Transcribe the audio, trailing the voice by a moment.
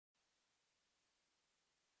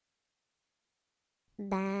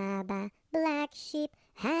Baba, black sheep,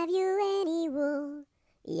 have you any wool?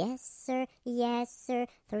 Yes, sir,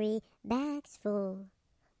 3 bags full.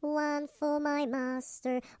 One for my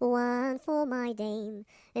master, one for my dame,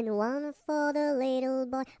 and one for the little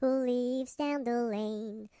boy who lives down the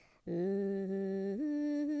lane.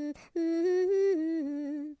 Mm-hmm,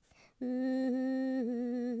 mm-hmm,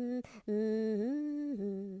 mm-hmm,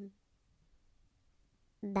 mm-hmm.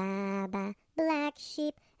 Baba, black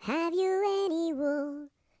sheep, have you any wool?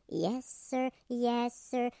 Yes, sir,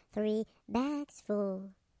 3 bags full.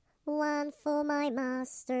 One for my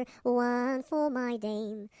master, one for my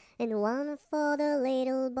dame, and one for the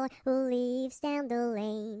little boy who lives down the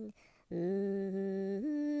lane.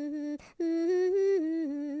 Mm-hmm,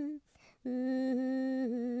 mm-hmm,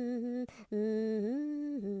 mm-hmm,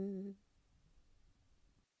 mm-hmm.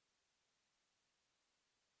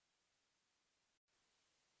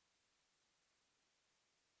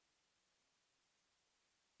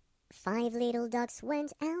 5 little ducks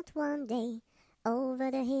went out one day, over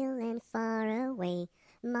the hill and far away.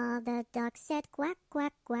 Mother duck said quack,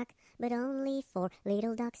 quack, quack, but only 4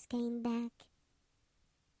 little ducks came back.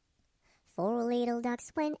 4 little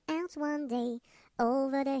ducks went out one day,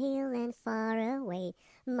 over the hill and far away.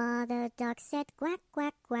 Mother duck said quack,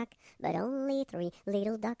 quack, quack, but only 3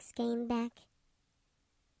 little ducks came back.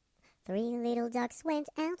 3 little ducks went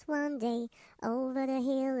out one day, over the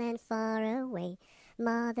hill and far away.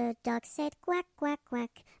 Mother duck said quack, quack,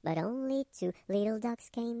 quack, but only 2 little ducks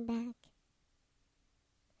came back.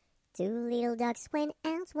 2 little ducks went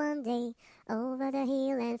out one day, over the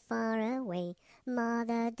hill and far away.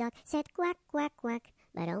 Mother duck said quack, quack, quack,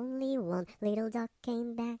 but only 1 little duck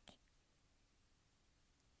came back.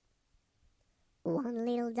 1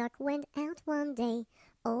 little duck went out one day,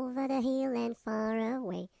 over the hill and far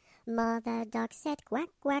away. Mother duck said quack,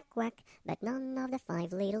 quack, quack, but none of the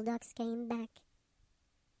 5 little ducks came back.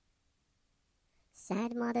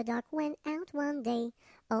 Sad mother duck went out one day,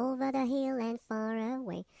 over the hill and far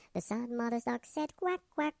away. The sad mother duck said quack,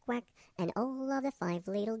 quack, quack, and all of the 5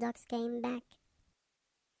 little ducks came back.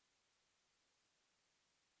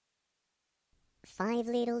 5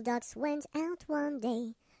 little ducks went out one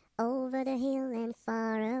day, over the hill and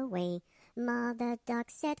far away. Mother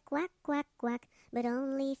duck said quack, quack, quack, but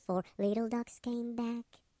only 4 little ducks came back.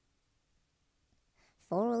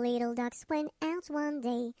 4 little ducks went out one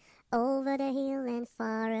day, over the hill and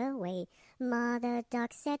far away. Mother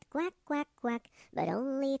duck said quack, quack, quack, but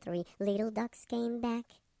only 3 little ducks came back.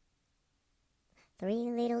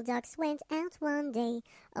 3 little ducks went out one day,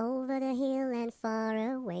 over the hill and far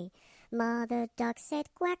away. Mother duck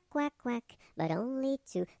said quack, quack, quack, but only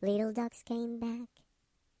 2 little ducks came back.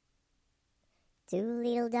 2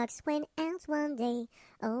 little ducks went out one day,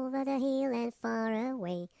 over the hill and far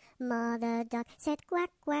away. Mother duck said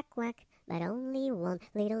quack, quack, quack, but only 1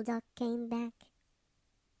 little duck came back.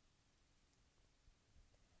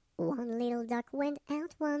 1 little duck went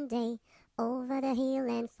out one day, over the hill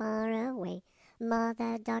and far away.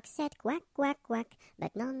 Mother duck said quack, quack, quack,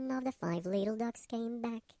 but none of the 5 little ducks came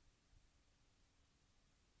back.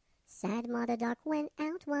 Sad mother duck went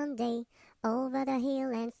out one day, over the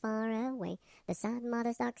hill and far away. The sad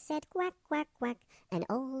mother duck said quack, quack, quack, and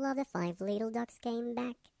all of the 5 little ducks came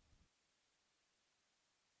back.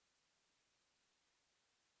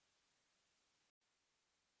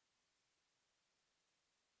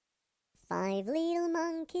 Five little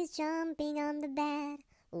monkeys jumping on the bed.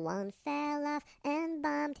 One fell off and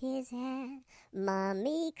bumped his head.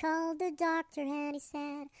 Mommy called the doctor and he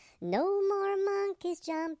said, "No more monkeys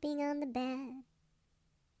jumping on the bed."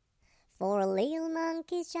 4 little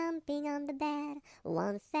monkeys jumping on the bed.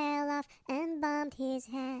 One fell off and bumped his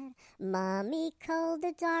head. Mommy called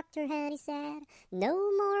the doctor and he said, "No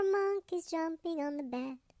more monkeys jumping on the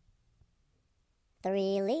bed."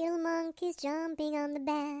 3 little monkeys jumping on the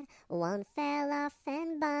bed. One fell off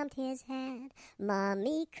and bumped his head.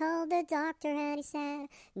 Mommy called the doctor and he said,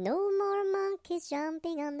 "No more monkeys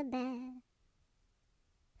jumping on the bed."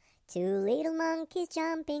 2 little monkeys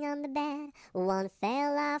jumping on the bed. One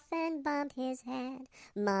fell off and bumped his head.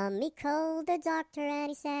 Mommy called the doctor and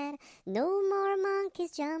he said, "No more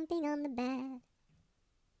monkeys jumping on the bed."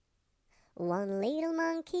 1 little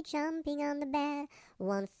monkey jumping on the bed.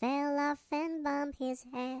 One fell off and bumped his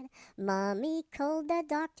head. Mommy called the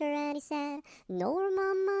doctor and he said, "No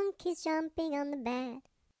more monkeys jumping on the bed."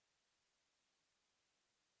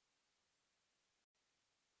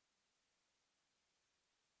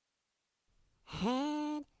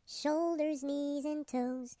 Head, shoulders, knees and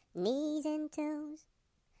toes, knees and toes.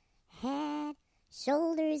 Head,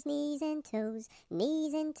 shoulders, knees and toes,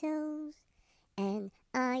 knees and toes. And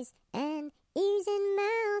eyes and ears and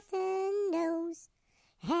mouth and nose.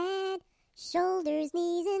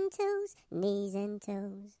 knees and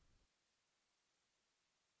toes.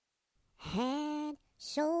 Head,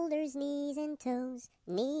 shoulders, knees and toes,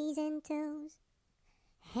 knees and toes.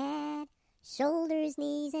 Head, shoulders,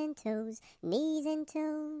 knees and toes, knees and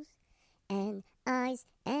toes. And eyes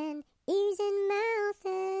and ears and mouth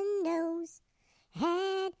and nose.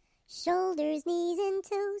 Head, shoulders, knees and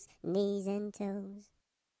toes, knees and toes.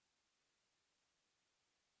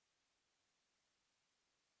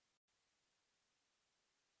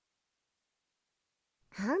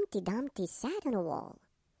 Humpty Dumpty sat on a wall.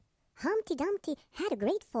 Humpty Dumpty had a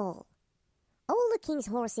great fall. All the king's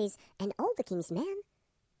horses and all the king's men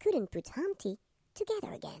couldn't put Humpty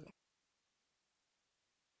together again.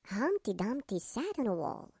 Humpty Dumpty sat on a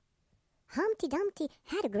wall. Humpty Dumpty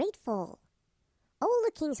had a great fall. All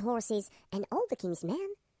the king's horses and all the king's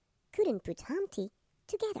men couldn't put Humpty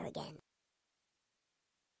together again.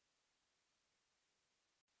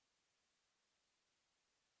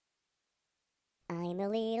 I'm a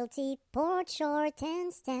little teapot, short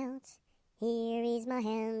and stout. Here is my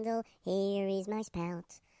handle, here is my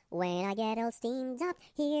spout. When I get all steamed up,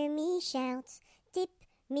 hear me shout. Tip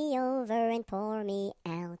me over and pour me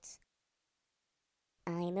out.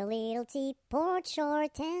 I'm a little teapot,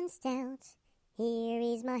 short and stout. Here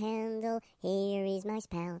is my handle, here is my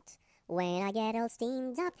spout. When I get all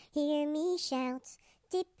steamed up, hear me shout.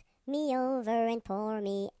 Tip me over and pour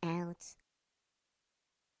me out.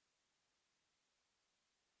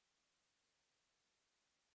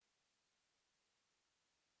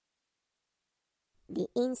 The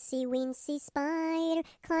incy-wincy spider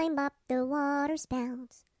climbed up the water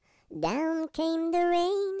spout. Down came the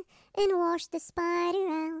rain and washed the spider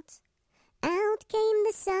out. Out came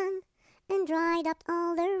the sun and dried up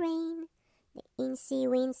all the rain. The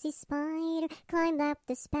incy-wincy spider climbed up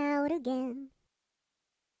the spout again.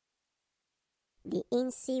 The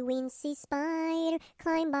incy-wincy spider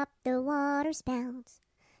climbed up the water spout.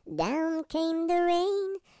 Down came the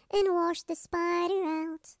rain and washed the spider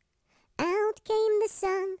out. Out came the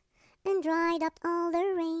sun and dried up all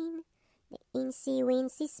the rain. The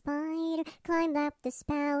incy-wincy spider climbed up the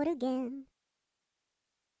spout again.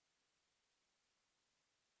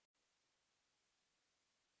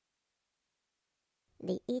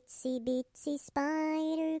 The itsy-bitsy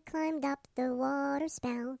spider climbed up the water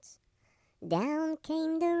spout. Down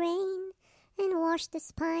came the rain and washed the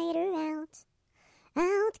spider out.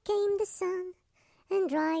 Out came the sun and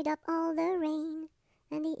dried up all the rain.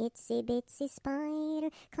 And the itsy-bitsy spider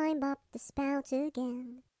climbed up the spout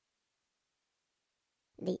again.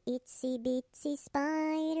 The itsy-bitsy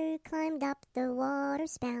spider climbed up the water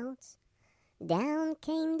spout. Down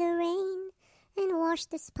came the rain and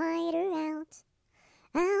washed the spider out.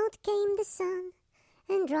 Out came the sun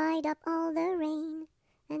and dried up all the rain.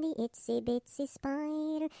 And the itsy-bitsy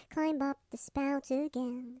spider climbed up the spout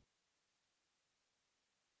again.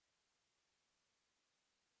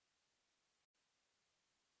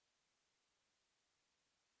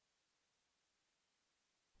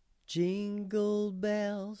 Jingle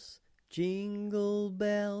bells, jingle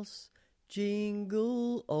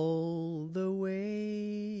jingle all the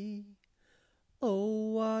way.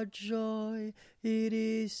 Oh, what joy it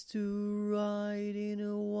is to ride in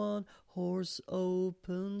a one-horse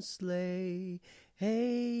open sleigh.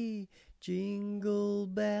 Hey, jingle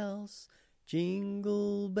bells,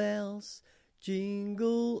 jingle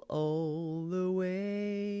all the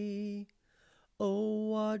way. Oh,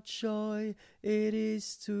 what joy it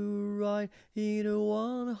is to ride in a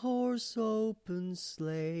one-horse open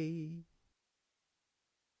sleigh.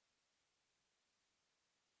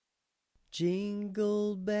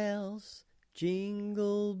 Jingle bells,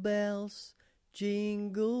 jingle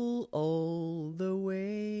all the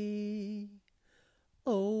way.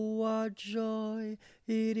 Oh, what joy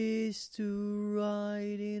it is to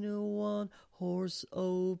ride in a one-horse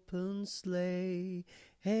open sleigh.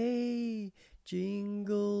 Hey,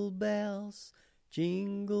 jingle bells,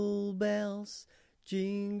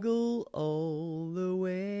 jingle all the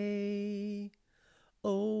way.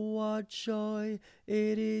 Oh, what joy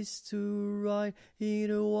it is to ride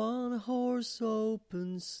in a one-horse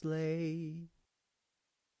open sleigh.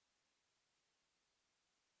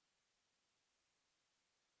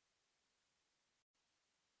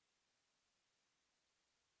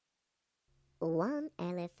 One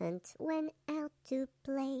elephant went out to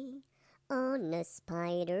play on a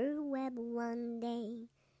spider web one day.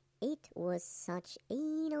 It was such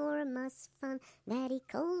enormous fun that he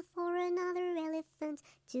called for another elephant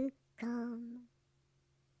to come.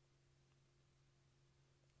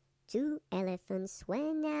 Two elephants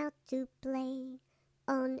went out to play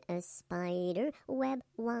on a spider web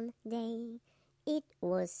one day. It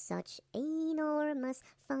was such enormous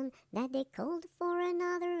fun that they called for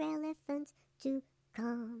another elephant to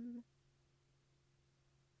come.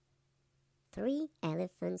 3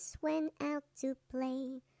 elephants went out to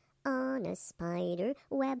play on a spider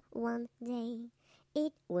web one day.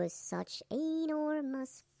 It was such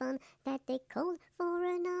enormous fun that they called for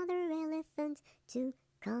another elephant to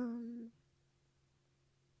come.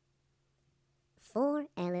 4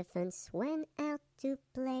 elephants went out to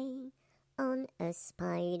play on a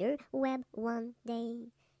spider web one day.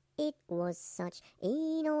 It was such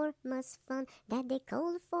enormous fun that they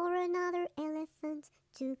called for another elephant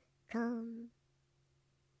to come.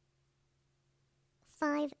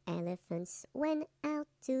 5 elephants went out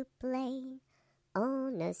to play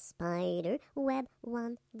on a spider web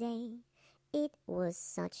one day. It was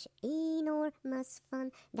such enormous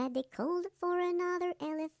fun that they called for another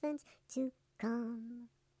elephant to come.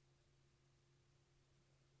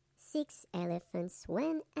 6 elephants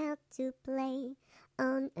went out to play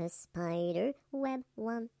on a spider web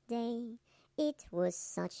one day. It was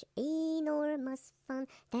such enormous fun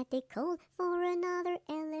that they called for another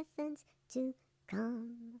elephant to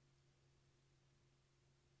come.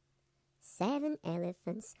 7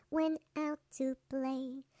 elephants went out to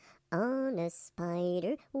play on a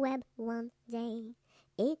spider web one day.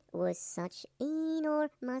 It was such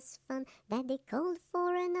enormous fun that they called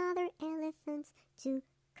for another elephant to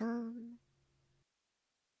come.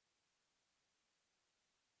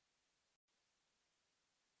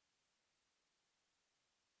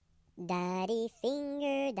 Daddy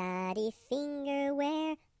finger,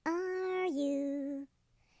 where are you?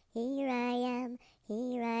 Here I am,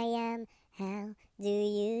 how do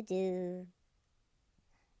you do?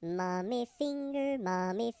 Mommy finger,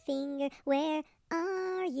 where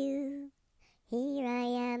are you? Here I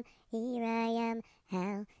am,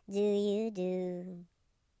 how do you do?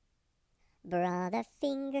 Brother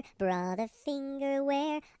finger,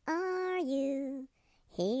 where are you?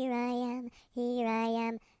 Here I am,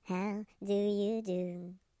 how do you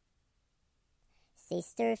do?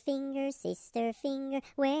 Sister finger,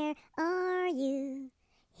 where are you?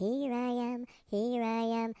 Here I am,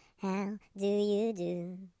 how do you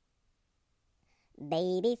do?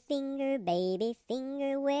 Baby finger,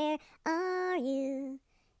 where are you?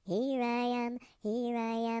 Here I am,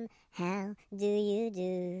 how do you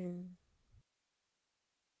do?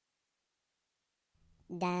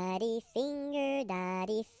 Daddy finger,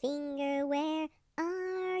 where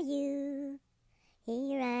are you?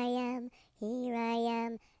 Here I am,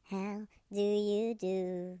 how do you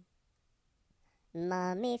do?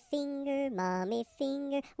 Mommy finger,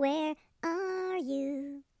 where are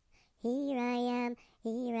you? Here I am,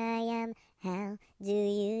 how do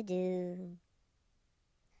you do?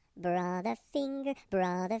 Brother finger,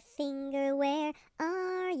 where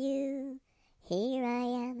are you? Here I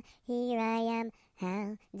am,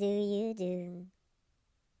 how do you do?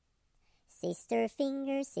 Sister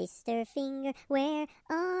finger, where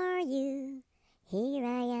are you? Here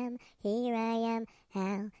I am,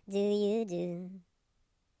 how do you do?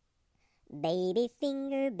 Baby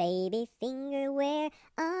finger, where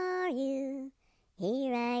are you?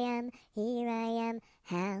 Here I am,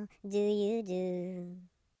 how do you do?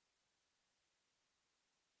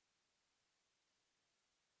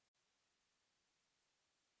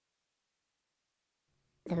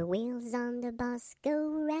 The wheels on the bus go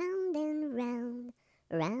round and round,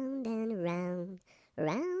 round and round,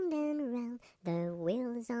 round and round. The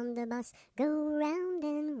wheels on the bus go round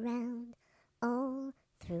and round, all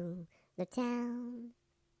through the town.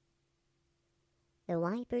 The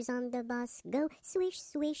wipers on the bus go swish,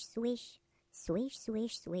 swish, swish, swish,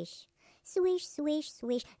 swish, swish, swish, swish,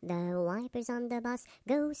 swish. The wipers on the bus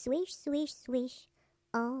go swish, swish, swish,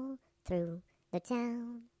 all through the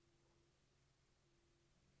town.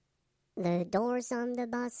 The doors on the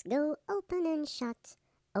bus go open and shut,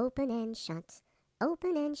 open and shut,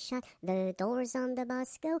 open and shut. The doors on the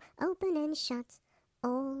bus go open and shut,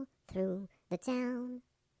 all through the town.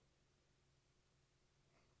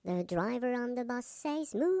 The driver on the bus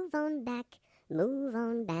says, move on back, move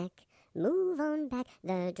on back, move on back.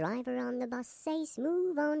 The driver on the bus says,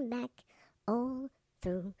 move on back, all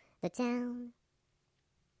through the town.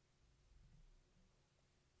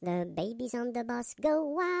 The babies on the bus go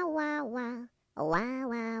wah, wah, wah, wah,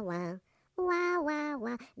 wah, wah, wah, wah,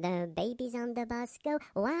 wah. The babies on the bus go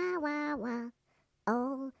wah, wah, wah,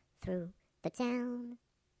 all through the town.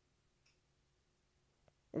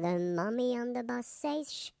 The mommy on the bus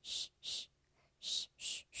says shh, shh, shh, shh,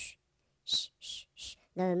 shh, shh, shh, shh, shh.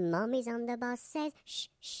 The mommies on the bus says shh,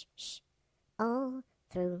 shh, shh, all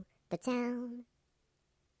through the town.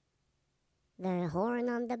 The horn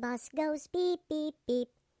on the bus goes beep, beep, beep,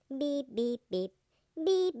 beep, beep, beep,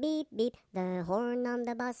 beep, beep, beep. The horn on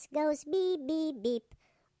the bus goes beep, beep, beep,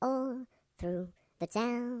 all through the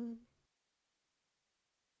town.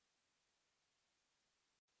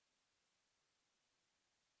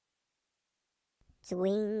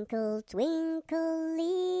 Twinkle, twinkle,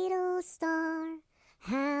 little star,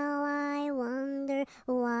 how I wonder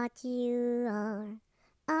what you are.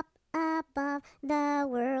 Up above the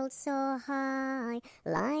world so high,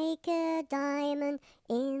 like a diamond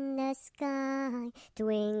in the sky.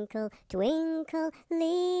 Twinkle, twinkle,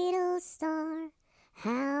 little star,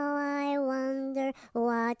 how I wonder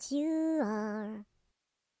what you are.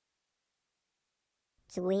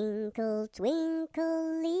 Twinkle,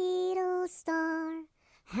 twinkle, little star,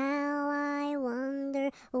 how I wonder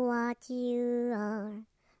what you are.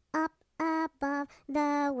 Up above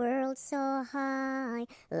the world so high,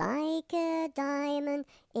 like a diamond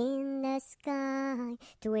in the sky.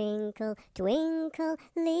 Twinkle, twinkle,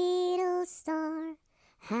 little star,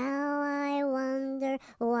 how I wonder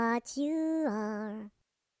what you